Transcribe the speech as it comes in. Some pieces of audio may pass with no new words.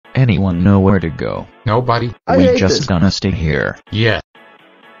anyone know where to go? Nobody. We just gonna stay here. Yeah.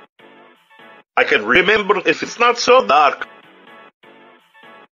 I can remember if it's not so dark.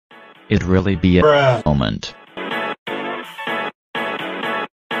 It'd really be a moment.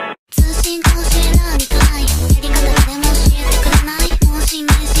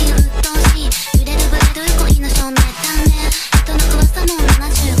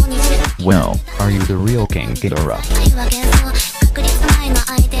 Well, are you the real King Ghidorah?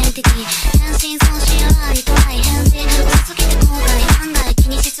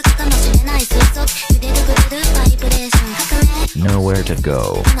 Nowhere to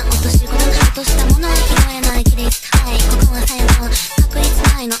go.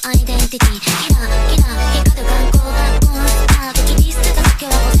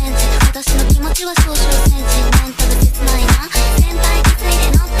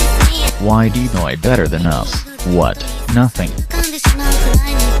 Why do you know it better than us? What? Nothing.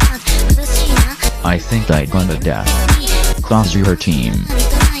 I think I'd gonna death. Cause your team.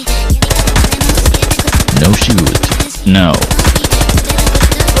 No shoot. No.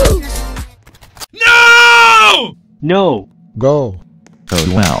 No! No. Go.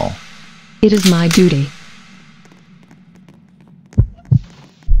 Oh well. It is my duty.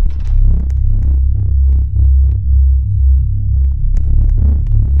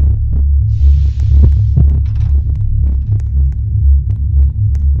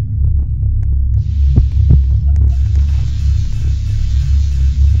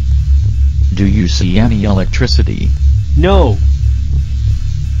 Do you see any electricity? No.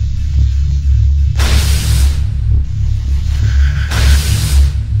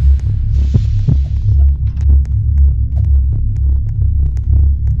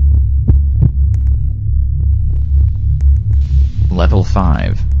 Level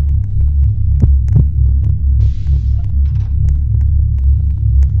 5.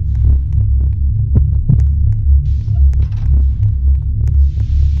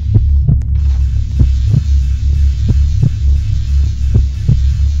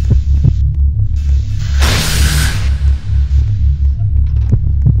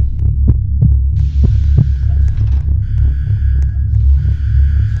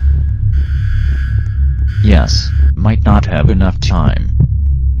 Yes, might not have enough time.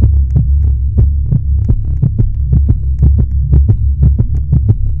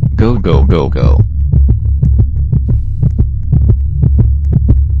 Go go go go.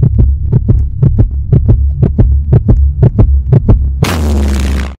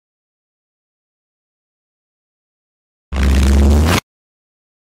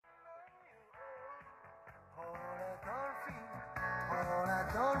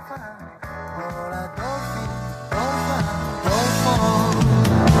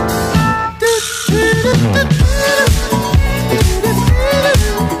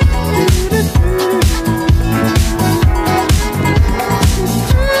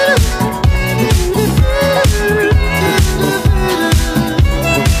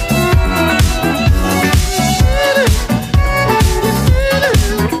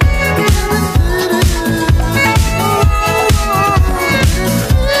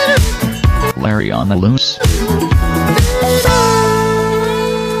 Larry on the loose.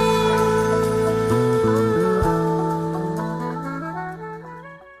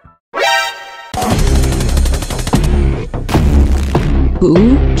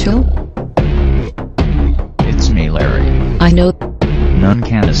 Ooh, chill. It's me, Larry. I know. None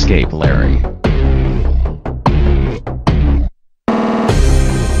can escape Larry.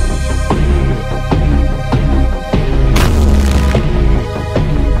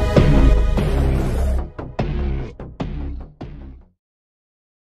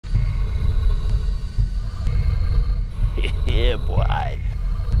 Yeah, boy.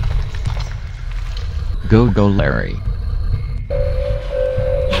 Go go Larry.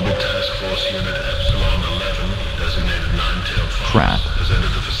 Mobile Task Force Unit Epsilon 11, designated Nine-Tailed Fox, Crap. has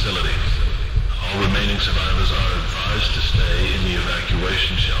entered the facility. All remaining survivors are advised to stay in the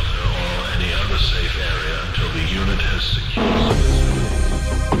evacuation shelter or any other safe area until the unit has secured.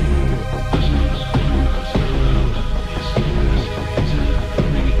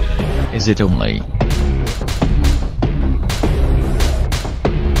 Is it only?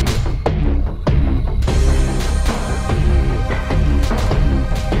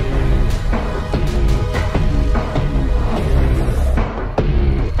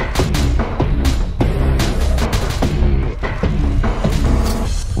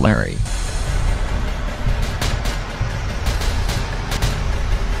 Larry.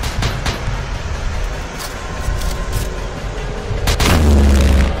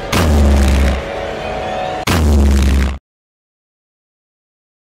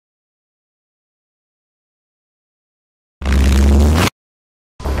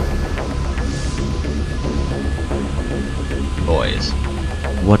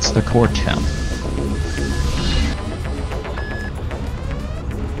 What's the core temp?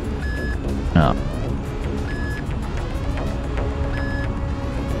 No.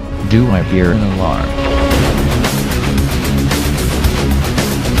 Do I hear an alarm?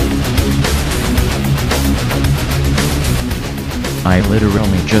 I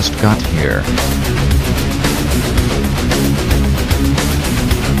literally just got here.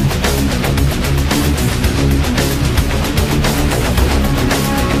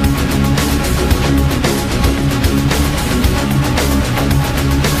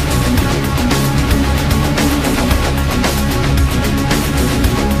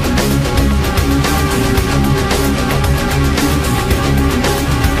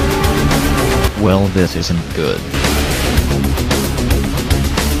 Well, this isn't good.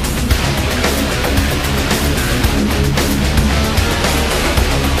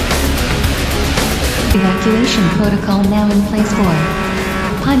 Evacuation protocol now in place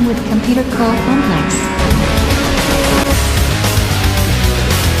for Pinewood Computer Core Complex.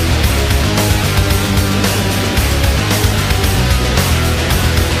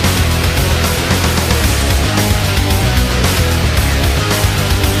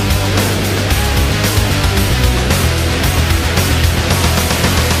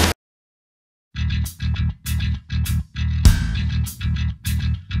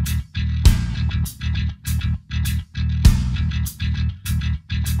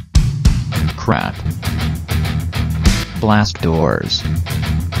 Crap. Blast doors.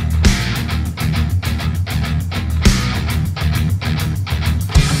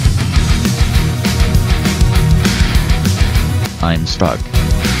 I'm stuck.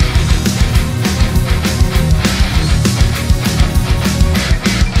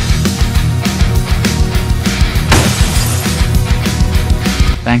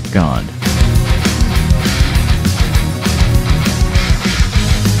 Thank God.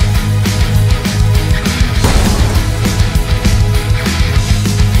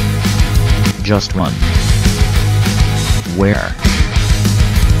 Just one. Where?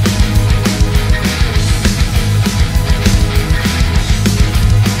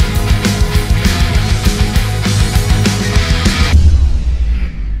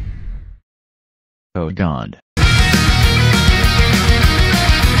 Oh God.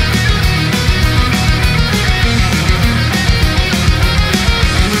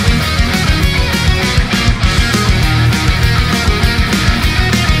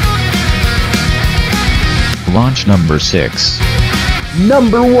 Launch number 6.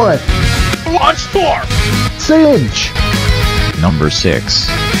 Number 1. Launch 4! Singe. Number 6.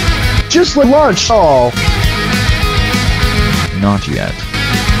 Just launch all. Not yet.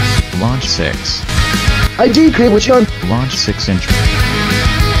 Launch 6. ID crate which on. Launch 6 inch.